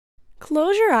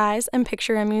Close your eyes and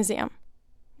picture a museum.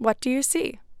 What do you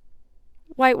see?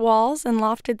 White walls and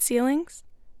lofted ceilings?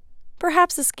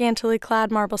 Perhaps a scantily clad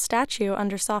marble statue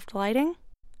under soft lighting?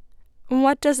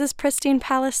 What does this pristine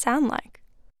palace sound like?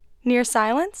 Near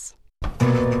silence?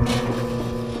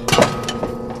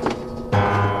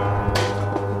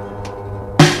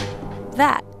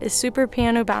 That is Super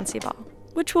Piano Bouncy Ball,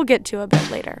 which we'll get to a bit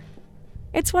later.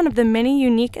 It's one of the many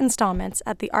unique installments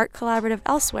at the Art Collaborative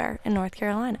Elsewhere in North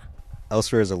Carolina.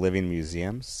 Elsewhere is a living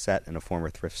museum set in a former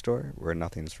thrift store where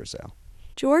nothing's for sale.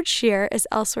 George Shear is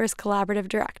Elsewhere's collaborative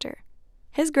director.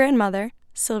 His grandmother,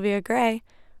 Sylvia Gray,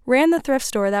 ran the thrift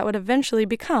store that would eventually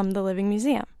become the Living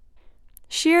Museum.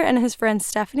 Shear and his friend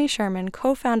Stephanie Sherman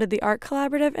co-founded the Art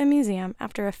Collaborative and Museum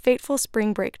after a fateful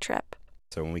spring break trip.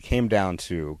 So when we came down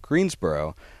to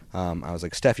Greensboro, I was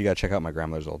like, Steph, you got to check out my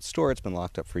grandmother's old store. It's been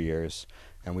locked up for years.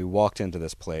 And we walked into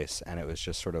this place, and it was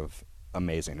just sort of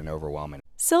amazing and overwhelming.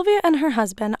 Sylvia and her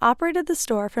husband operated the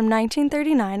store from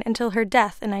 1939 until her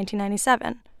death in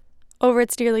 1997. Over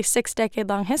its nearly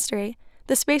 6-decade-long history,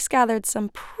 the space gathered some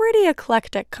pretty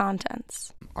eclectic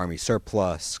contents. Army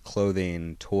surplus,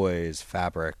 clothing, toys,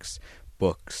 fabrics,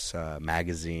 books,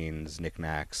 magazines,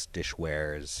 knickknacks,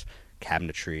 dishwares,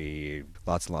 cabinetry,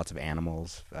 lots and lots of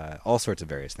animals, all sorts of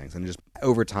various things. And just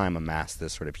over time amassed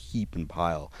this sort of heap and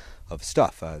pile of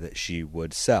stuff that she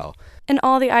would sell. And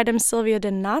all the items Sylvia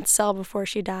did not sell before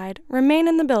she died remain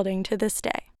in the building to this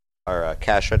day. Our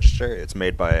cash register, it's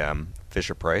made by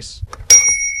Fisher-Price.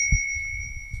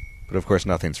 But of course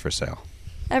nothing's for sale.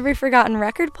 Every forgotten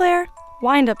record player,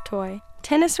 wind-up toy,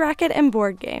 tennis racket, and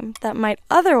board game that might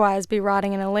otherwise be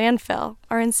rotting in a landfill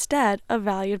are instead a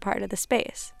valued part of the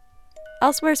space.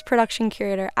 Elsewhere's production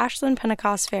curator Ashlyn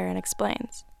Pentecost-Farron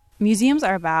explains. Museums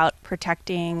are about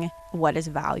protecting what is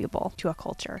valuable to a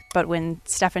culture. But when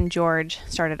Steph and George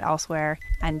started Elsewhere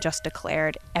and just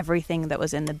declared everything that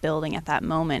was in the building at that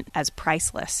moment as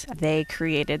priceless, they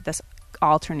created this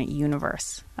alternate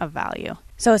universe of value.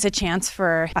 So it's a chance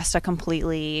for us to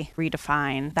completely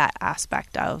redefine that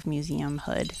aspect of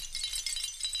museumhood.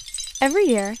 Every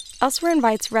year, Elsewhere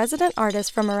invites resident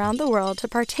artists from around the world to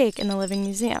partake in the Living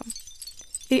Museum.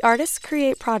 The artists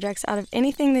create projects out of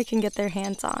anything they can get their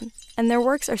hands on, and their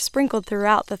works are sprinkled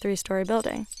throughout the 3-story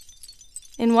building.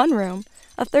 In one room,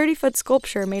 a 30-foot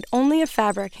sculpture made only of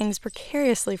fabric hangs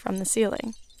precariously from the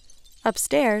ceiling.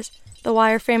 Upstairs, the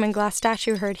wire frame and glass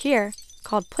statue heard here,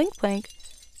 called Plink Plink,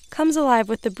 comes alive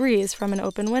with the breeze from an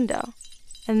open window.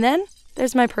 And then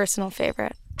there's my personal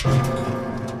favorite,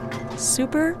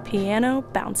 Super Piano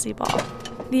Bouncy Ball.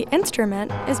 The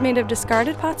instrument is made of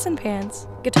discarded pots and pans,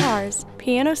 guitars,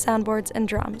 piano soundboards, and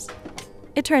drums.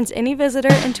 It turns any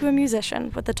visitor into a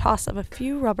musician with the toss of a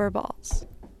few rubber balls.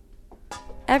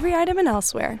 Every item in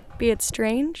Elsewhere, be it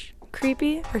strange,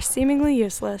 creepy, or seemingly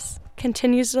useless,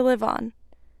 continues to live on,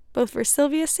 both for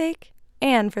Sylvia's sake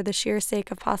and for the sheer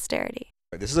sake of posterity.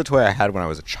 This is a toy I had when I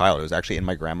was a child. It was actually in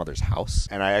my grandmother's house,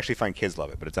 and I actually find kids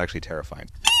love it, but it's actually terrifying.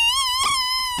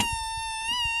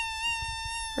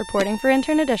 Reporting for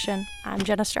Intern Edition, I'm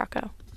Jenna Strucko.